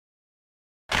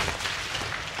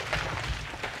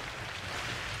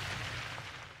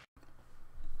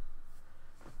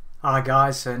Hi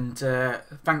guys, and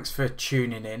thanks for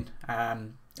tuning in. A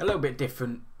little bit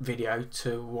different video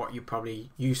to what you're probably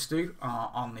used to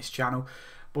on this channel,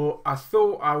 but I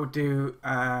thought I would do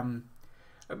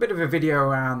a bit of a video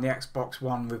around the Xbox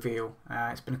One reveal.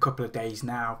 It's been a couple of days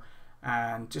now,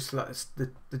 and just let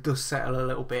the dust settle a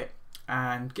little bit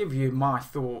and give you my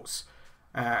thoughts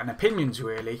and opinions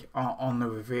really on the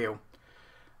reveal.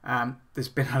 There's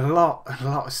been a lot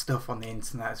of stuff on the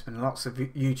internet. There's been lots of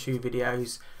YouTube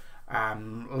videos,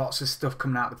 lots of stuff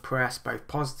coming out of the press, both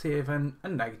positive and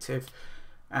negative,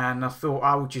 and I thought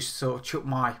I would just sort of chuck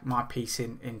my piece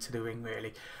into the ring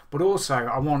really. But also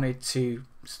I wanted to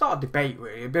start a debate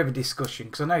really, a bit of a discussion,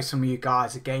 because I know some of you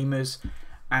guys are gamers,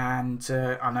 and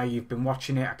I know you've been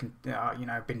watching it. I can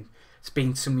I've been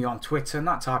speaking to some of you on Twitter and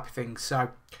that type of thing, so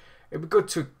it'd be good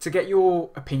to get your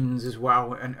opinions as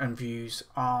well and views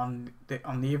on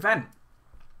the event.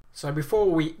 So before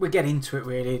we get into it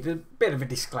really, a bit of a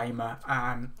disclaimer.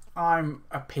 I'm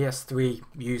a PS3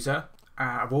 user.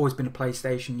 I've always been a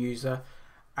PlayStation user,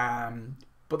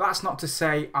 but that's not to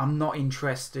say I'm not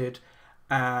interested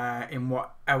in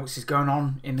what else is going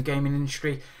on in the gaming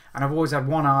industry, and I've always had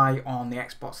one eye on the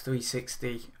Xbox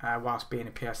 360 whilst being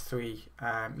a PS3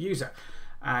 user.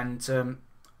 And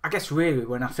I guess really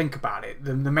when I think about it,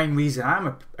 the main reason I'm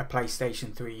a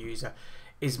PlayStation 3 user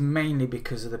is mainly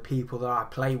because of the people that I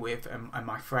play with and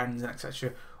my friends and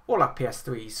etc. all have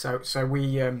PS3s, so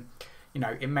we it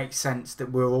makes sense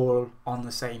that we're all on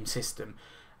the same system.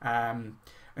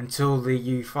 Until the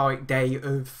euphoric day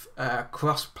of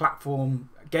cross-platform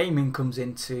gaming comes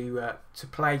into to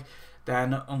play,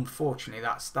 then unfortunately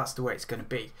that's the way it's going to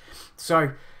be.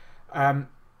 So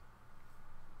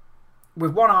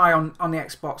with one eye on the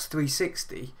Xbox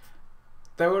 360,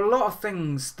 there are a lot of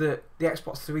things that the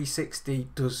Xbox 360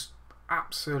 does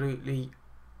absolutely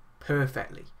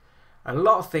perfectly. A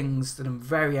lot of things that I'm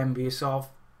very envious of,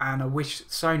 and I wish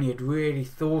Sony had really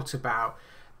thought about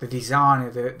the design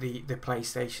of the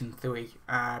PlayStation 3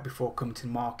 before coming to the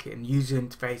market, and user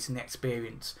interface and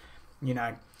experience.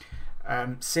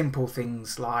 Simple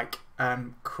things like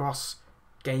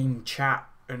cross-game chat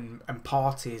and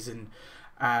parties and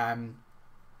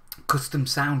custom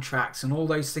soundtracks and all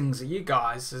those things that you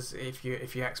guys, as if you're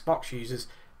Xbox users,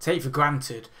 take for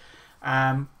granted.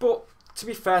 But to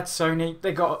be fair to Sony,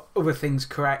 they got other things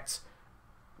correct.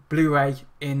 Blu-ray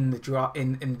in the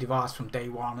device from day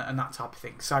one and that type of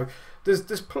thing. So there's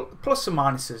plus and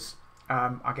minuses,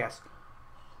 I guess.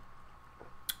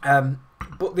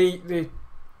 But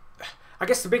I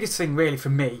guess the biggest thing really for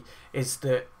me is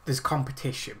that there's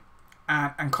competition,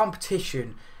 and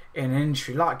competition in an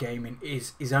industry like gaming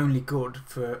is only good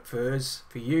for us,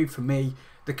 for you, for me,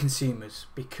 the consumers,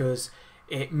 because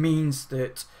it means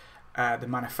that the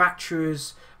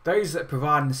manufacturers, those that are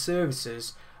providing the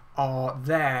services, are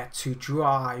there to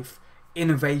drive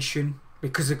innovation,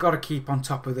 because they've got to keep on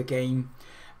top of the game.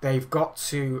 They've got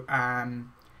to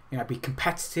be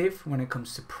competitive when it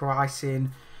comes to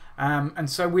pricing, and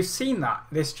so we've seen that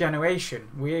this generation.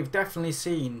 We've definitely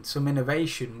seen some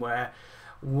innovation where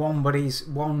one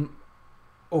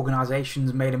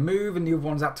organisation's made a move and the other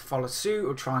ones had to follow suit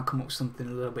or try and come up with something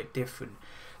a little bit different.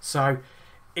 So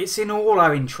it's in all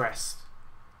our interest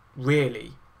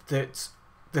really that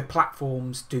the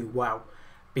platforms do well,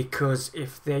 because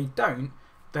if they don't,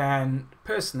 then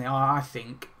personally I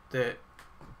think that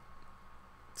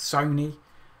Sony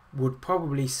would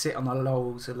probably sit on the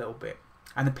laurels a little bit,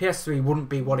 and the PS3 wouldn't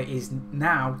be what it is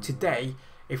now today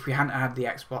if we hadn't had the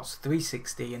Xbox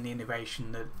 360 and the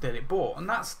innovation that it brought. And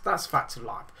that's fact of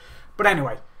life. But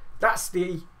anyway, that's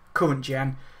the current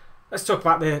gen. Let's talk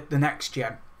about the next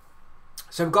gen.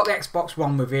 So we've got the Xbox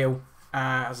One reveal.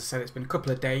 As I said, it's been a couple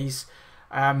of days,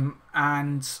 and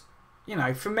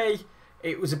for me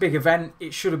it was a big event.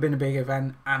 It should have been a big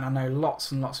event, and I know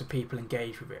lots and lots of people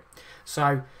engaged with it.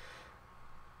 So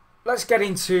let's get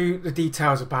into the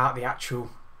details about the actual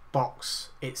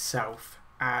box itself.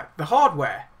 The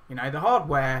hardware, the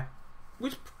hardware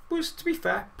was, to be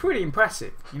fair, pretty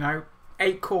impressive.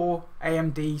 8-core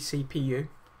AMD CPU,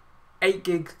 8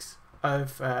 GB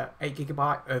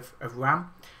of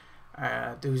RAM.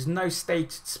 There was no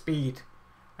stated speed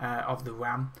of the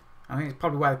RAM. I think it's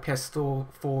probably where the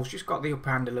PS4's just got the upper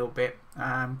hand a little bit,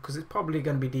 because it's probably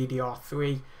going to be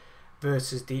DDR3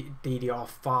 versus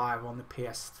DDR5 on the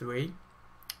PS4,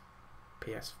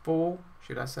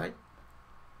 should I say.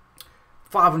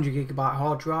 500 GB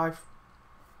hard drive.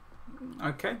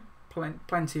 Okay,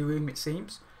 plenty of room it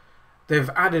seems. They've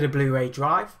added a Blu-ray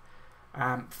drive,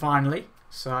 finally.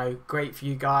 So great for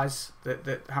you guys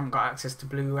that haven't got access to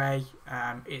Blu-ray.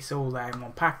 It's all there in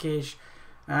one package.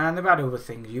 And they've added other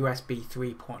things, USB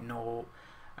 3.0,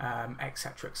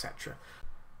 etc, etc.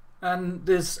 And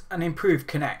there's an improved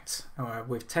Connect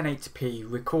with 1080p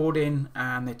recording,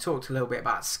 and they talked a little bit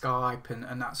about Skype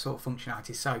and that sort of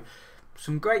functionality. So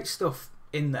some great stuff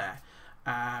in there,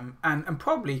 and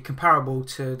probably comparable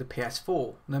to the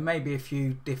PS4. There may be a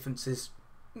few differences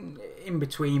in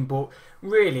between, but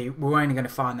really we're only going to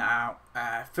find that out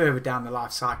further down the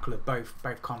life cycle of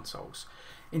both consoles.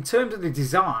 In terms of the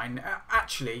design,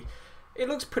 actually it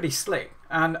looks pretty slick,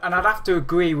 and I'd have to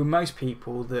agree with most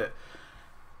people that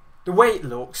the way it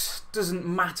looks doesn't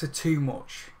matter too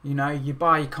much. You know, you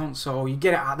buy your console, you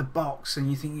get it out of the box and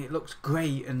you think it looks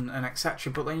great and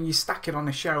etc, but then you stack it on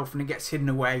a shelf and it gets hidden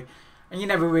away and you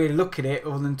never really look at it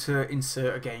other than to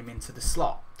insert a game into the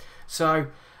slot. So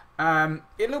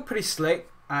it looked pretty slick,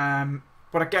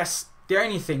 but I guess the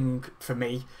only thing for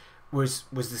me was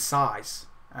the size.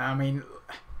 I mean,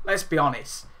 let's be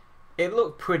honest, it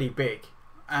looked pretty big,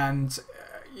 and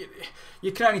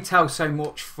you can only tell so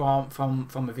much from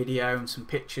a video and some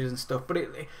pictures and stuff, but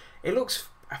it looks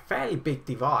a fairly big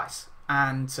device,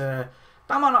 and that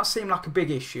might not seem like a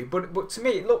big issue, but to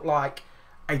me it looked like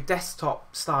a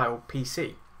desktop style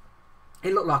PC.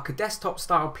 It looked like a desktop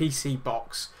style PC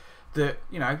box that,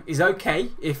 you know, is okay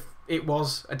if it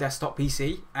was a desktop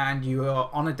PC and you are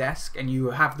on a desk and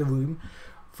you have the room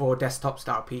for a desktop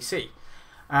style PC.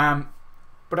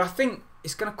 But I think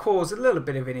it's going to cause a little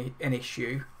bit of an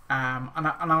issue, and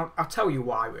I'll tell you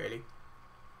why, really.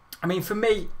 I mean, for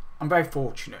me, I'm very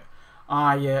fortunate.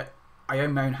 I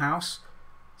own my own house,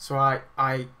 so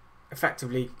I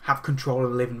effectively have control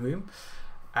of the living room,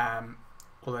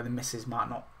 although the missus might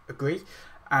not agree.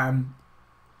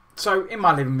 So in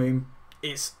my living room,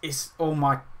 it's all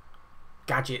my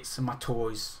gadgets and my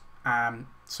toys.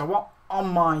 So what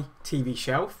on my TV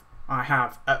shelf, I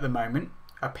have at the moment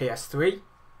a PS3.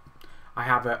 I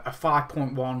have a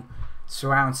 5.1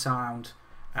 surround sound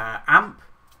amp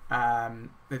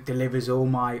that delivers all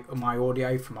my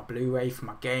audio from my Blu-ray, from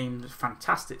my games.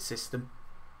 Fantastic system.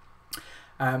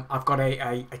 I've got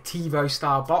a TiVo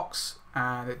style box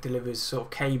that delivers sort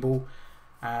of cable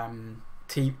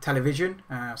television,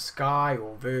 Sky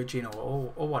or Virgin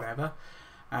or whatever.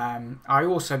 I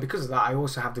also, because of that, I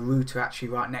also have the router actually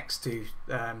right next to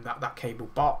that cable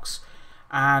box.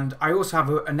 And I also have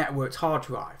a networked hard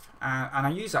drive, and I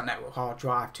use that networked hard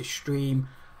drive to stream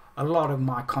a lot of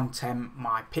my content,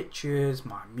 my pictures,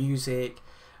 my music,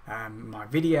 my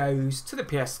videos to the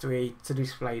PS3 to be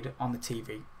displayed on the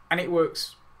TV, and it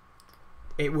works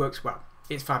well.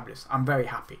 It's fabulous. I'm very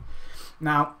happy.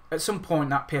 Now at some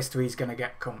point that PS3 is going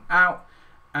to come out,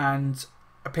 and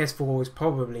a PS4 is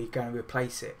probably going to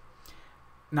replace it.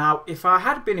 Now if I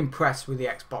had been impressed with the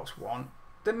Xbox One,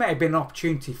 there may have been an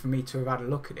opportunity for me to have had a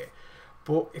look at it,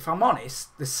 but if I'm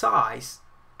honest, the size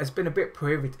has been a bit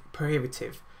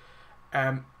prohibitive.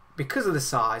 Because of the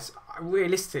size, I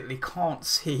realistically can't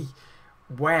see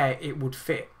where it would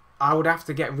fit. I would have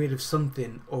to get rid of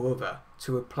something or other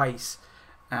to replace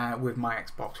with my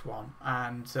Xbox One,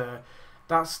 and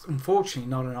that's unfortunately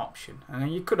not an option.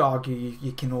 And you could argue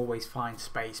you can always find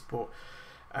space, but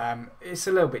it's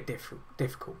a little bit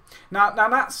difficult. Now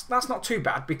that's not too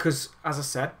bad, because as I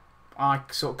said, I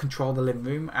sort of control the living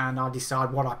room and I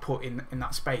decide what I put in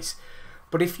that space.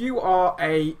 But if you are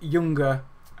a younger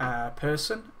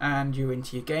person and you're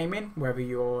into your gaming, whether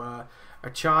you're a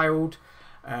child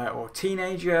or a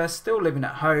teenager still living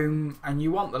at home and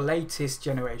you want the latest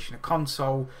generation of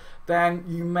console, then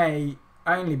you may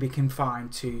only be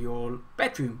confined to your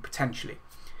bedroom potentially.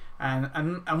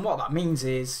 And what that means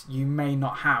is you may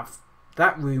not have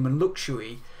that room and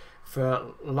luxury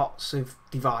for lots of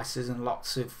devices and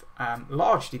lots of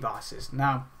large devices.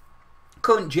 Now,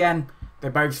 current gen, they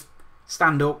both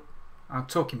stand up. I'm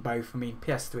talking both, I mean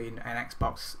PS3 and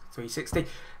Xbox 360.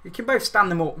 You can both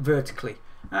stand them up vertically.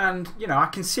 And, you know, I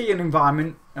can see an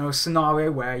environment or a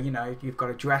scenario where, you know, you've got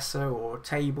a dresser or a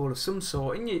table of some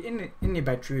sort in your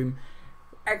bedroom.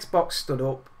 Xbox stood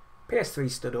up, PS3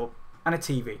 stood up, and a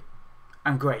TV.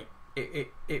 And great,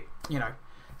 it you know,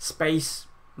 space,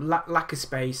 lack of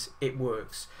space, it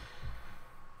works.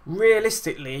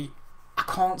 Realistically, I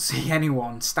can't see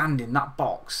anyone standing that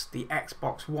box, the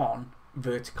Xbox One,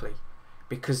 vertically,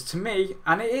 because to me,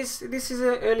 and this is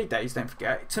early days, don't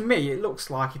forget, to me it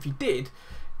looks like if you did,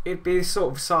 it'd be the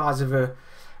sort of size of a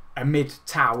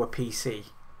mid-tower PC,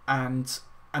 and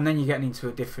then you're getting into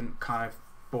a different kind of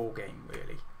ball game,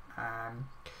 really.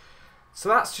 So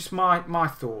that's just my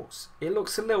thoughts. It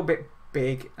looks a little bit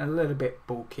big, a little bit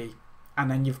bulky,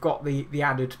 and then you've got the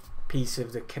added piece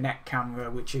of the Kinect camera,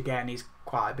 which again is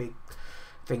quite a big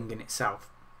thing in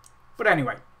itself. But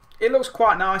anyway, it looks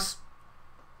quite nice,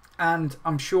 and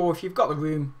I'm sure if you've got the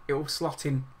room, it will slot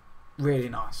in really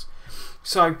nice.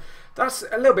 So that's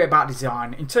a little bit about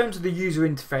design. In terms of the user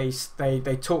interface,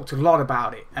 they talked a lot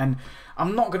about it, and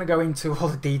I'm not going to go into all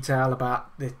the detail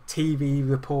about the TV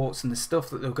reports and the stuff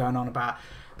that they're going on about,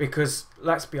 because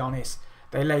let's be honest,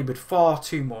 they laboured far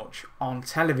too much on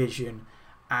television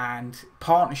and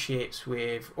partnerships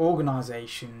with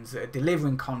organisations that are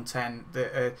delivering content,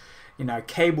 that are, you know,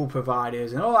 cable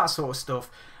providers and all that sort of stuff,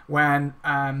 when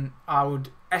I would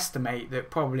estimate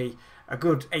that probably a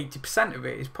good 80% of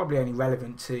it is probably only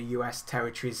relevant to US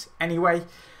territories anyway,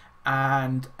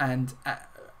 and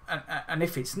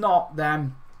if it's not,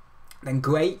 then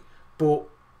great, but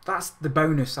that's the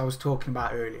bonus I was talking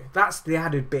about earlier. That's the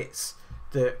added bits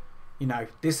that, you know,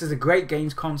 this is a great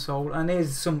games console, and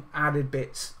there's some added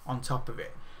bits on top of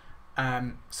it.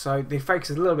 So they focus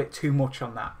a little bit too much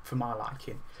on that for my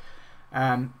liking.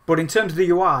 But in terms of the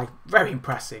UI, very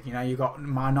impressive. You know, you've got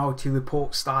Minority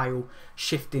Report style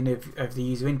shifting of the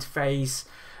user interface,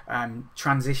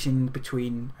 transition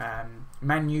between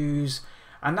menus,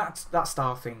 and that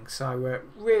style thing. So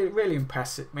really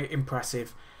impressive with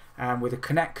the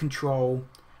Kinect control,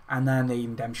 and then they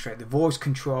even demonstrate the voice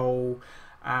control.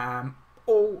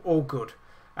 All good.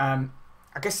 I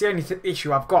guess the only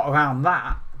issue I've got around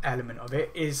that element of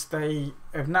it is they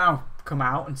have now come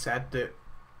out and said that,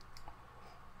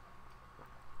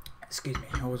 excuse me,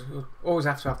 I always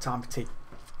have to have time for tea.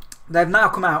 They've now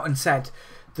come out and said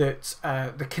that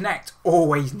the Kinect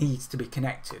always needs to be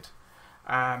connected,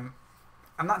 and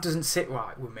that doesn't sit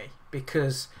right with me,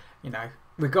 because, you know,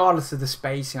 regardless of the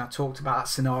space, you know, I talked about that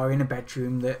scenario in a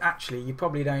bedroom that actually you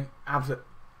probably don't have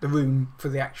the room for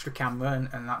the extra camera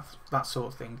and that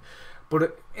sort of thing,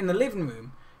 but in the living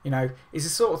room, you know, is the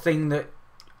sort of thing that,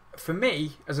 for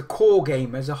me, as a core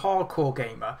gamer, as a hardcore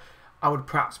gamer, I would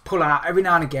perhaps pull out every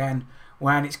now and again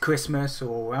when it's Christmas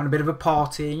or we're on a bit of a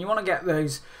party and you want to get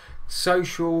those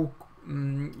social,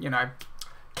 you know,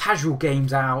 casual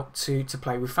games out to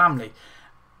play with family.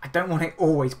 I don't want it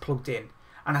always plugged in,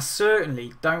 and I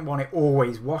certainly don't want it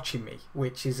always watching me,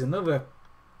 which is another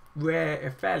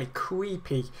fairly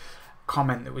creepy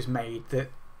comment that was made, that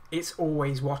it's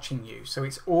always watching you, so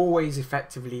it's always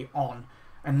effectively on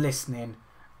and listening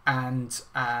and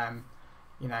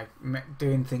you know,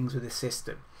 doing things with the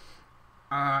system.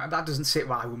 That doesn't sit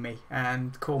right with me,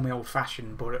 and call me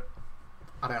old-fashioned, but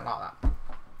I don't like that.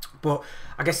 But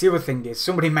I guess the other thing is,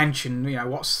 somebody mentioned, you know,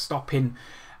 what's stopping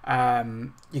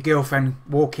your girlfriend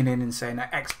walking in and saying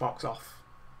Xbox off,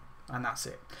 and that's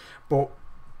it. But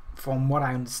from what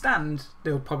I understand,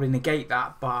 they'll probably negate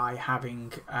that by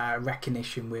having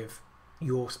recognition with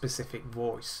your specific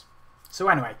voice. So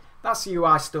anyway, that's the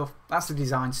UI stuff, that's the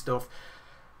design stuff.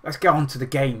 Let's get on to the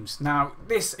games. Now,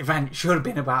 this event should have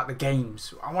been about the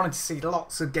games. I wanted to see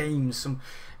lots of games, some,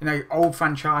 you know, old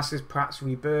franchises perhaps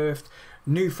rebirthed,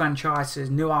 new franchises,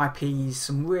 new IPs,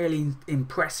 some really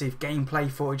impressive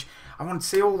gameplay footage. I wanted to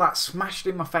see all that smashed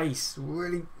in my face,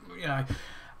 really, you know,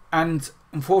 and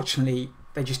unfortunately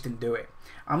they just didn't do it.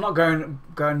 I'm not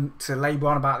going to labour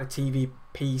on about the TV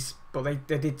piece, but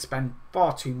they did spend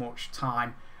far too much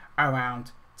time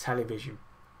around television.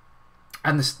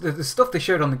 And the stuff they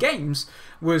showed on the games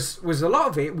was a lot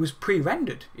of it was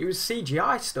pre-rendered. It was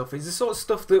CGI stuff. It's the sort of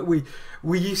stuff that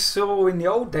we saw in the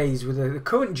old days with the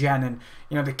current gen, and,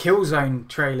 you know, the Killzone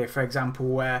trailer, for example,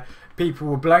 where people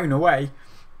were blown away,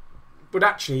 but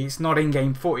actually it's not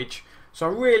in-game footage. So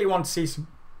I really want to see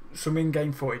some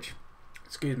in-game footage.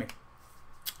 Excuse me.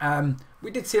 We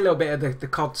did see a little bit of the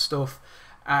COD stuff,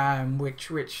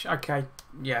 which okay,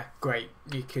 yeah, great.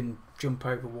 You can jump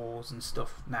over walls and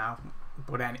stuff now.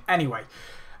 But anyway,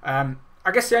 I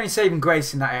guess the only saving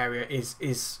grace in that area is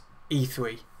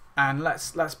E3, and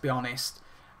let's be honest,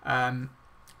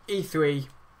 E3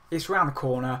 is around the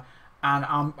corner, and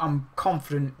I'm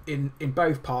confident in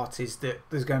both parties that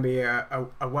there's going to be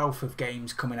a wealth of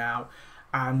games coming out,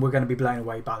 and we're going to be blown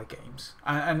away by the games,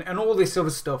 and all this other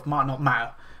stuff might not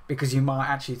matter, because you might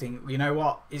actually think, you know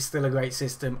what, it's still a great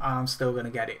system and I'm still going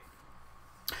to get it.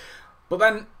 But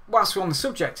then, whilst we're on the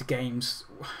subject of games,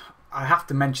 I have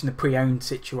to mention the pre-owned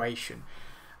situation.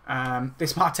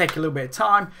 This might take a little bit of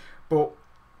time, but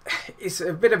it's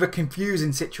a bit of a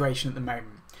confusing situation at the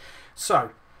moment.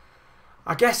 So,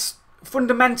 I guess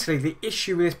fundamentally the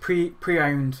issue with this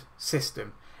pre-owned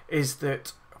system is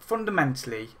that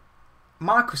fundamentally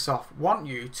Microsoft want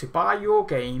you to buy your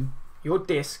game, your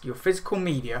disc, your physical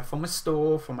media from a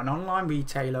store, from an online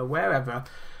retailer, wherever,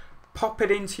 pop it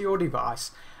into your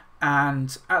device,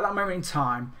 and at that moment in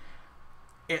time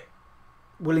it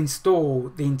will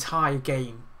install the entire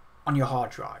game on your hard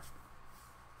drive.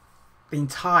 The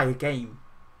entire game.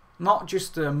 not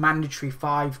just a mandatory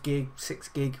 5 gig, 6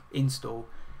 gig install,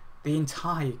 the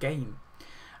entire game.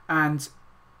 And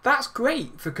that's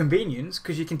great for convenience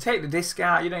because you can take the disc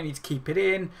out, you don't need to keep it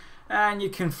in, and you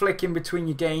can flick in between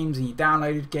your games and your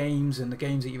downloaded games and the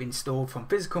games that you've installed from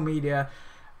physical media,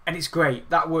 and it's great,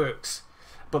 that works.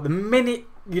 But the minute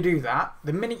you do that,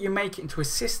 the minute you make it into a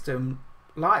system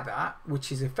like that,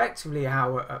 which is effectively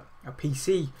how a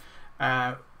PC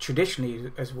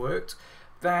traditionally has worked,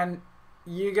 then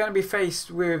you're going to be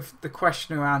faced with the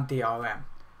question around DRM.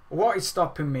 What is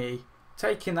stopping me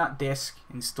taking that disc,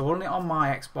 installing it on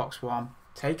my Xbox One,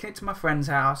 taking it to my friend's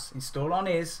house, install it on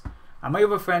his, and my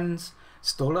other friends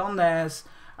install it on theirs,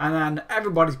 and then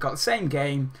everybody's got the same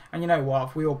game, and you know what,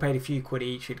 if we all paid a few quid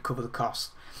each, it'd cover the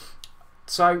cost.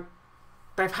 So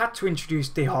they've had to introduce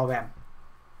DRM,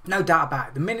 no doubt about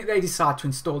it. The minute they decide to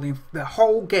install the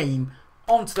whole game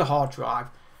onto the hard drive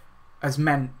has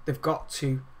meant they've got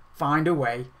to find a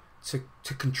way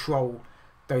to control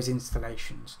those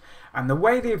installations. And the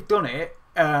way they've done it,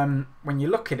 when you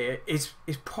look at it, is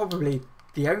probably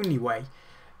the only way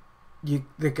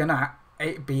they're going to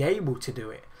be able to do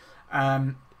it.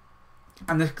 And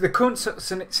the current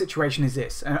situation is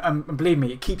this, and believe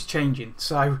me, it keeps changing.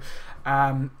 So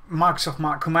Microsoft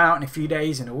might come out in a few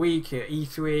days, in a week, at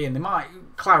E3, and they might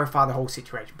clarify the whole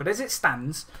situation. But as it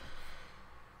stands,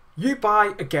 you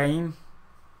buy a game,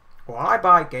 or I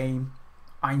buy a game,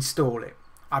 I install it,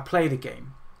 I play the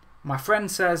game. My friend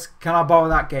says, can I borrow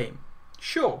that game?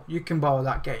 Sure, you can borrow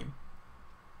that game.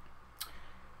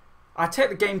 I take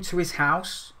the game to his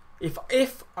house.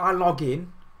 If I log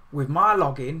in with my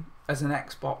login as an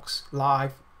Xbox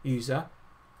Live user,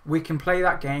 we can play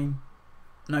that game,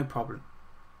 no problem.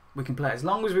 We can play it as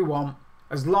long as we want,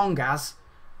 as long as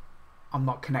I'm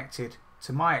not connected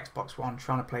to my Xbox One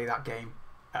trying to play that game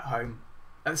at home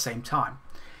at the same time.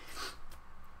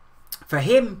 For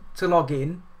him to log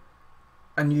in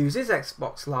and use his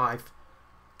Xbox Live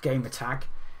gamer tag,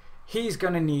 he's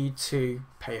going to need to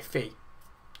pay a fee.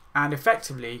 And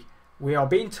effectively, we are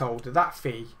being told that that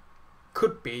fee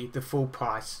could be the full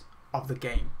price of the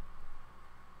game.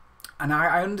 And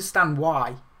I understand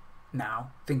why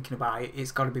now, thinking about it,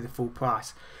 it's got to be the full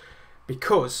price.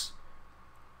 Because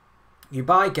you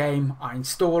buy a game, I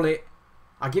install it,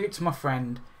 I give it to my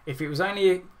friend. If it was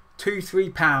only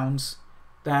 £2-3,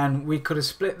 then we could have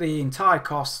split the entire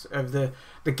cost of the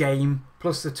game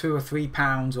plus the £2 or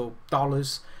 £3 or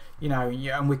dollars, you know,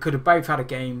 and we could have both had a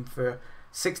game for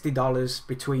 $60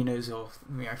 between us, or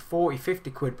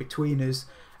 40-50 quid between us,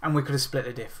 and we could have split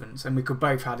the difference, and we could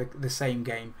both had the same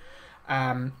game.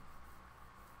 But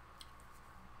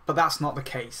that's not the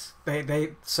case.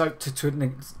 So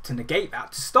to negate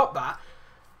that, to stop that,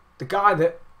 the guy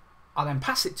that I then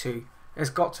pass it to has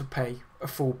got to pay a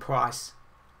full price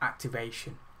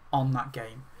activation on that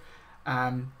game.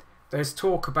 There's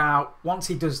talk about once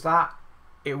he does that,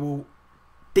 it will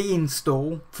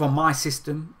deinstall from my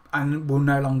system and will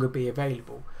no longer be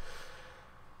available.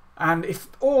 And if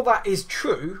all that is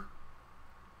true,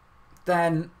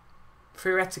 then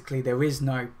theoretically there is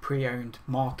no pre-owned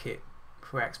market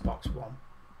for Xbox One,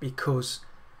 because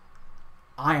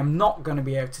I am not going to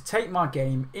be able to take my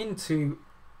game into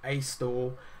a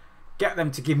store, get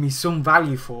them to give me some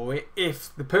value for it,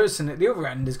 if the person at the other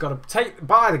end has got to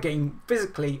buy the game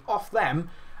physically off them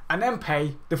and then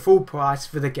pay the full price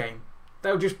for the game.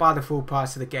 They'll just buy the full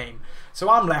price of the game. So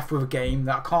I'm left with a game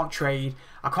that I can't trade,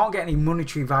 I can't get any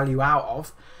monetary value out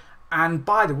of, and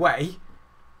by the way,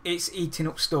 it's eating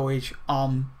up storage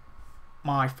on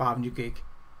my 500 gig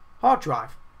hard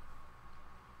drive.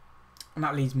 And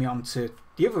that leads me on to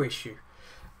the other issue.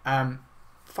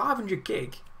 500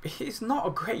 gig is not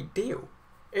a great deal.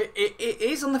 It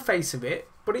is on the face of it,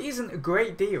 but it isn't a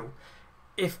great deal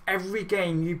if every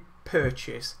game you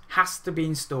purchase has to be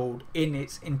installed in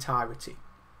its entirety.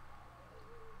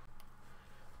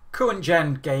 Current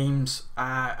gen games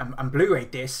and Blu-ray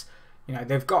discs,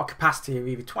 they've got a capacity of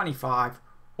either 25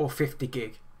 or 50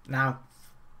 gig. Now,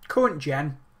 current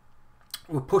gen,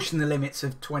 we're pushing the limits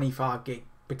of 25 gig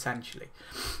potentially.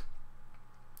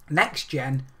 Next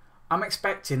gen, I'm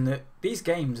expecting that these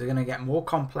games are going to get more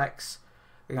complex,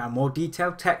 they're going to have more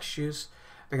detailed textures,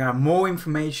 they're going to have more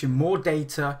information, more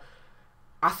data.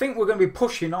 I think we're going to be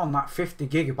pushing on that 50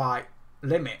 gigabyte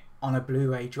limit on a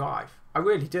Blu-ray drive. I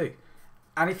really do.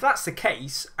 And if that's the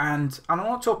case, and I'm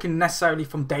not talking necessarily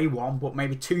from day one, but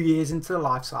maybe 2 years into the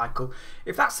life cycle,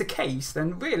 if that's the case,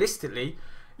 then realistically,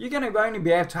 you're going to only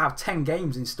be able to have 10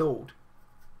 games installed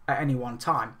at any one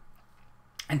time.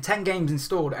 And 10 games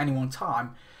installed at any one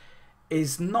time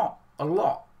is not a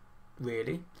lot,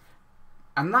 really.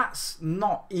 And that's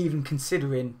not even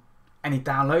considering any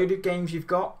downloaded games you've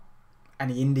got,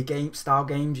 any indie game style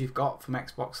games you've got from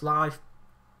Xbox Live,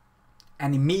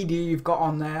 any media you've got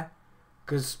on there,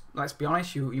 because let's be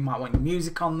honest, you might want your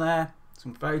music on there,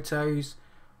 some photos,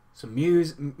 some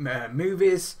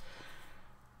movies,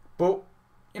 but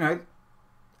you know,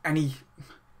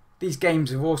 these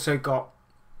games have also got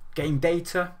game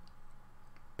data,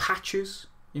 patches.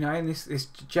 You know, in this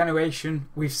generation,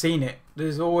 we've seen it.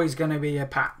 There's always going to be a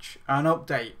patch, an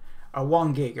update, a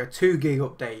 1 gig, a 2 gig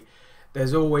update.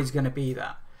 There's always going to be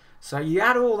that. So you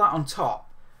add all that on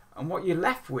top, and what you're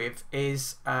left with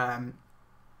is a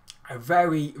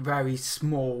very, very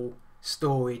small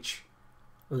storage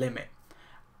limit.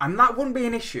 And that wouldn't be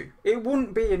an issue. It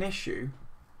wouldn't be an issue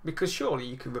because surely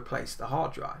you could replace the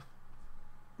hard drive.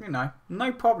 You know,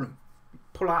 no problem.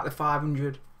 Pull out the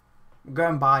 500, go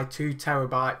and buy 2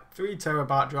 terabyte, 3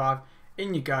 terabyte drive,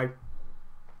 in you go.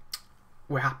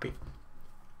 We're happy.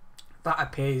 That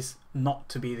appears not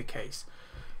to be the case.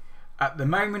 At the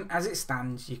moment, as it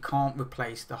stands, you can't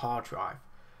replace the hard drive.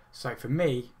 So for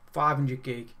me, 500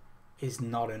 gig is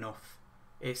not enough.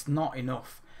 It's not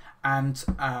enough. And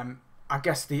I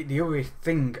guess the other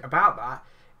thing about that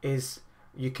is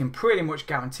you can pretty much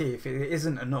guarantee if it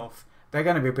isn't enough, they're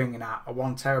going to be bringing out a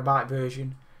 1 terabyte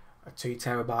version, a 2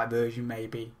 terabyte version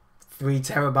maybe, 3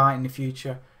 terabyte in the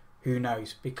future, who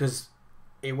knows, because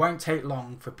it won't take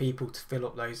long for people to fill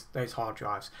up those hard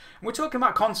drives. And we're talking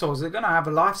about consoles that are going to have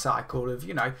a life cycle of,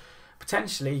 you know,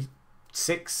 potentially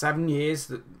 6, 7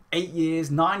 years, 8 years,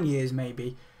 9 years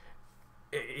maybe.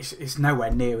 It's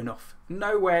nowhere near enough.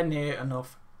 Nowhere near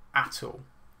enough at all.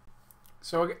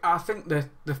 So I think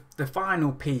the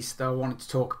final piece that I wanted to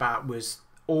talk about was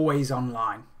always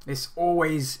online. This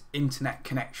always internet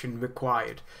connection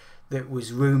required that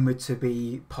was rumoured to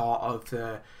be part of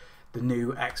the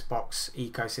new Xbox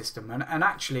ecosystem, and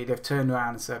actually they've turned around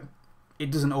and said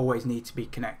it doesn't always need to be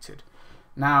connected.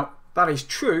 Now that is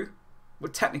true,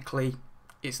 but technically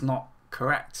it's not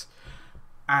correct,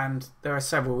 and there are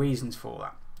several reasons for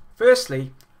that.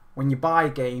 Firstly, when you buy a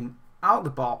game out of the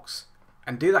box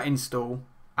and do that install,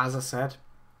 as I said,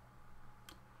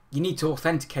 you need to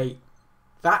authenticate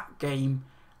that game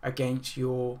against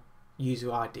your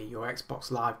user ID, your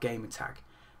Xbox Live gamer tag,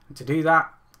 and to do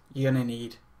that you're going to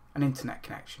need an internet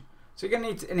connection. So you're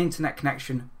going to need an internet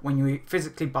connection when you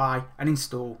physically buy and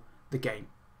install the game.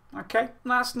 Okay,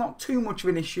 that's not too much of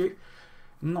an issue.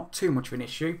 Not too much of an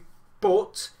issue.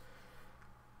 But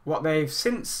what they've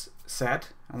since said,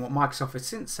 and what Microsoft has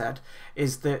since said,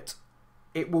 is that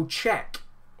it will check,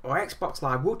 or Xbox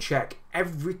Live will check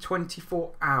every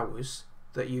 24 hours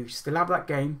that you still have that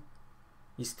game,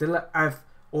 you still have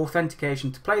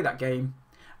authentication to play that game,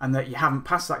 and that you haven't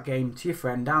passed that game to your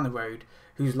friend down the road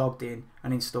who's logged in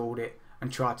and installed it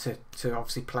and tried to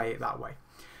obviously play it that way.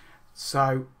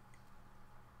 So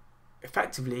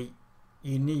effectively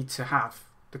you need to have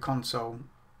the console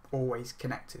always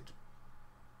connected,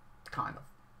 kind of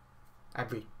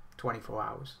every 24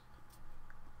 hours,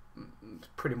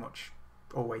 pretty much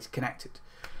always connected.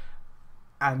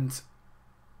 And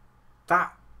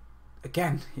that,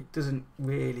 again, it doesn't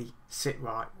really sit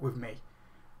right with me.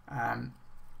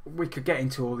 We could get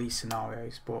into all these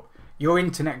scenarios, but your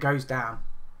internet goes down,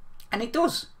 and it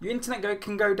does. Your internet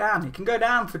can go down. It can go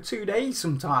down for 2 days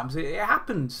sometimes. It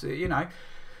happens. You know,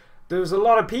 there's a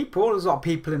lot of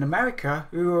people in America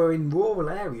who are in rural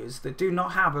areas that do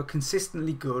not have a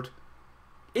consistently good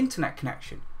internet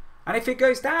connection, and if it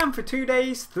goes down for 2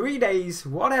 days, 3 days,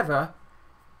 whatever,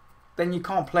 then you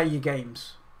can't play your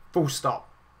games. Full stop.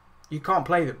 You can't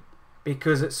play them,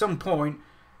 because at some point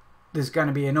there's going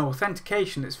to be an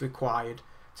authentication that's required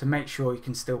to make sure you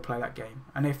can still play that game.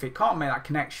 And if it can't make that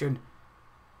connection,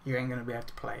 you ain't going to be able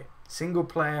to play it. Single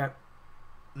player,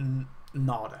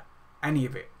 nada. Any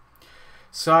of it.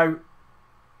 So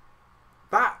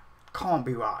that can't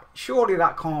be right. Surely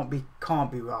that can't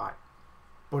be right.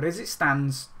 But as it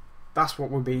stands, that's what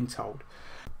we're being told.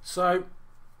 So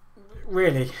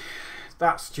really,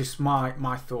 that's just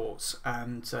my thoughts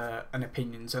and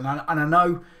opinions. And I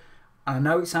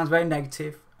know it sounds very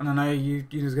negative, and I know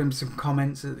there's going to be some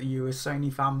comments that you're a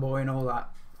Sony fanboy and all that.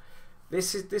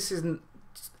 This isn't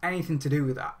anything to do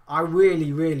with that. I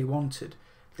really wanted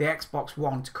the Xbox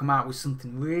One to come out with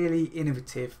something really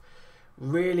innovative,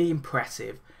 really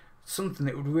impressive, something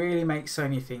that would really make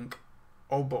Sony think,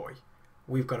 oh boy,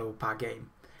 we've got to up our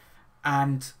game.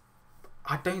 And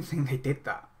I don't think they did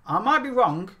that. I might be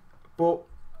wrong, but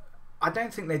I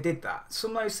don't think they did that.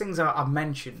 Some of those things I've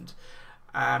mentioned,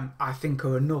 I think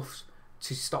are enough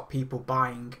to stop people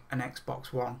buying an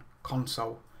Xbox One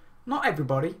console. Not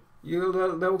everybody.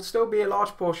 There'll still be a large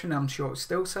portion, I'm sure it'll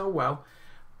still sell well,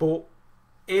 but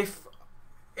if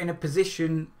in a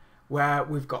position where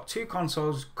we've got two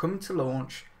consoles coming to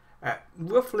launch at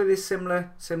roughly this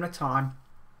similar time.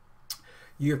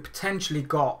 You've potentially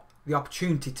got the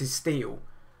opportunity to steal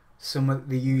some of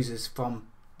the users from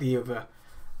the other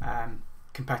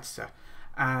competitor,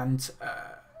 and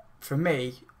for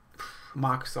me,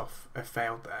 Microsoft have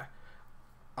failed there.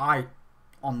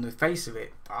 On the face of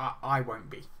it, I won't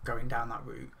be going down that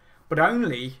route, but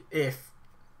only if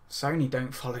Sony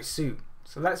don't follow suit.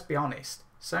 So let's be honest,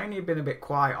 Sony have been a bit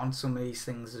quiet on some of these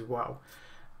things as well,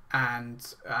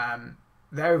 and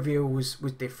their reveal was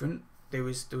different. There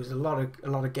was a lot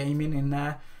of gaming in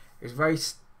there. It was very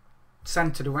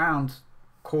centered around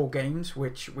core games,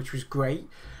 which was great.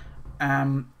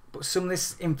 But some of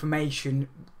this information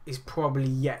is probably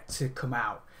yet to come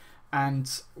out,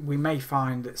 and we may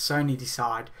find that Sony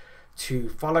decide to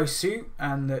follow suit,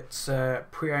 and that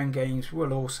pre-owned games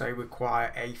will also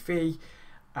require a fee.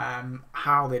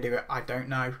 How they do it, I don't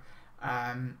know.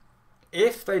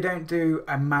 If they don't do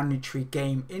a mandatory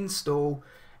game install,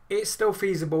 it's still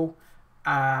feasible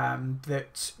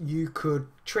that you could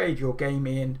trade your game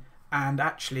in, and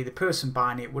actually the person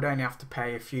buying it would only have to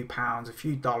pay a few pounds, a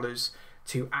few dollars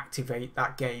to activate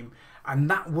that game, and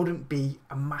that wouldn't be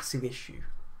a massive issue.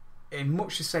 In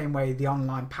much the same way the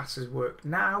online passes work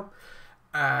now,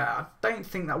 I don't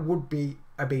think that would be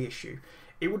a big issue.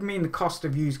 It would mean the cost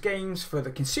of used games for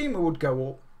the consumer would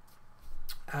go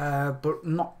up, but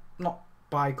not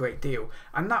by a great deal,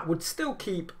 and that would still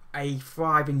keep a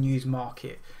thriving used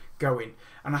market going.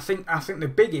 And I think the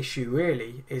big issue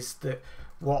really is that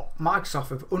what Microsoft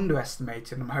have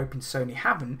underestimated, and I'm hoping Sony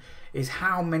haven't, is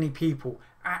how many people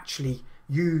actually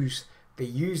use the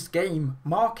used game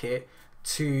market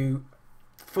to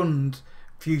fund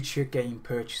future game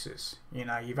purchases. You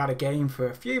know, you've had a game for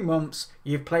a few months,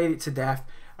 you've played it to death,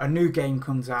 a new game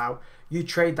comes out, you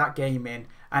trade that game in,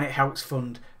 and it helps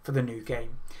fund for the new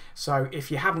game. So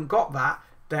if you haven't got that,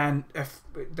 then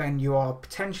you are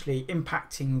potentially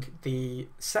impacting the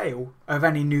sale of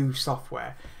any new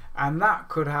software, and that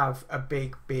could have a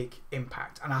big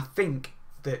impact. And I think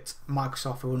that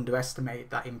Microsoft will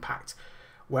underestimate that impact.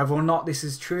 Whether or not this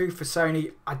is true for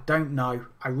Sony, I don't know.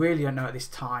 I really don't know at this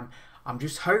time. I'm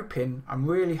just hoping, I'm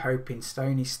really hoping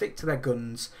Sony stick to their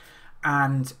guns,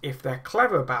 and if they're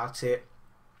clever about it,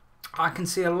 I can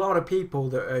see a lot of people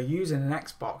that are using an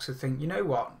Xbox who think, you know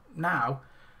what, now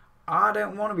I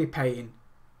don't want to be paying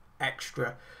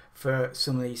extra for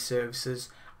some of these services.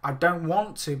 I don't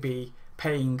want to be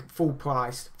paying full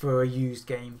price for a used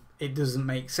game. It doesn't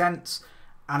make sense,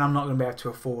 and I'm not going to be able to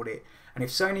afford it. And if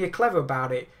Sony are clever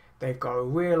about it, they've got a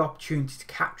real opportunity to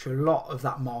capture a lot of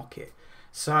that market.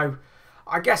 So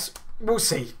I guess we'll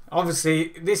see.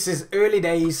 Obviously, this is early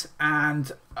days,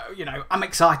 and you know, I'm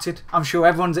excited. I'm sure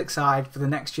everyone's excited for the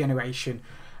next generation,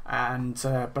 and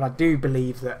but I do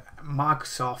believe that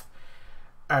Microsoft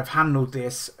have handled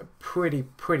this pretty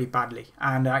badly,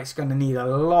 and it's going to need a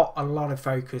lot of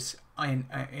focus in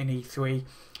E3,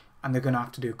 and they're going to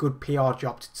have to do a good PR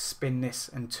job to spin this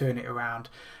and turn it around.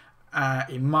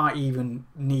 It might even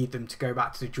need them to go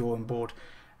back to the drawing board.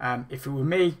 If it were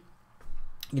me,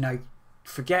 you know,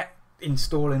 forget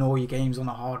installing all your games on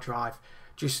a hard drive.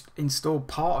 Just install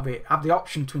part of it. Have the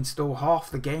option to install half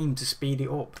the game to speed it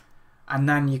up, and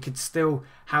then you could still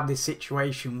have this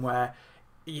situation where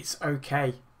it's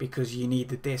okay because you need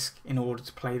the disc in order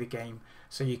to play the game,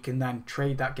 so you can then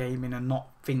trade that game in and not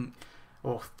think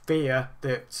or fear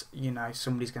that, you know,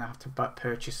 somebody's going to have to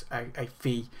purchase a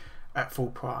fee at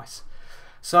full price.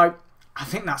 So I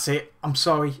think that's it. I'm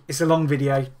sorry, it's a long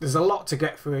video, there's a lot to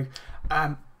get through.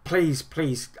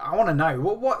 Please, I want to know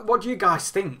what do you guys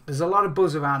think? There's a lot of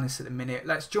buzz around this at the minute.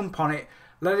 Let's jump on it.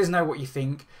 Let us know what you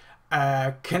think.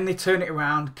 Can they turn it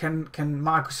around? Can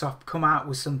Microsoft come out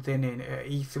with something in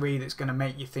E3 that's going to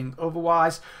make you think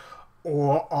otherwise?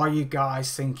 Or are you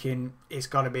guys thinking it's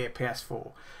got to be a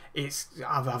PS4?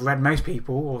 I've read most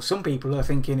people, or some people are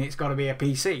thinking it's got to be a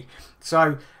PC.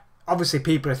 So obviously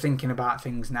people are thinking about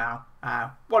things now.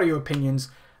 What are your opinions?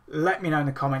 Let me know in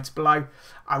the comments below.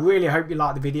 I really hope you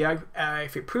liked the video.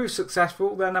 If it proves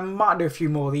successful, then I might do a few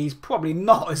more of these. Probably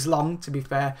not as long, to be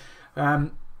fair.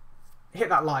 Hit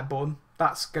that like button.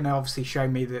 That's going to obviously show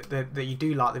me that you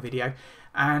do like the video.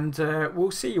 And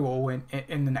we'll see you all in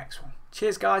the next one.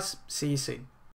 Cheers, guys. See you soon.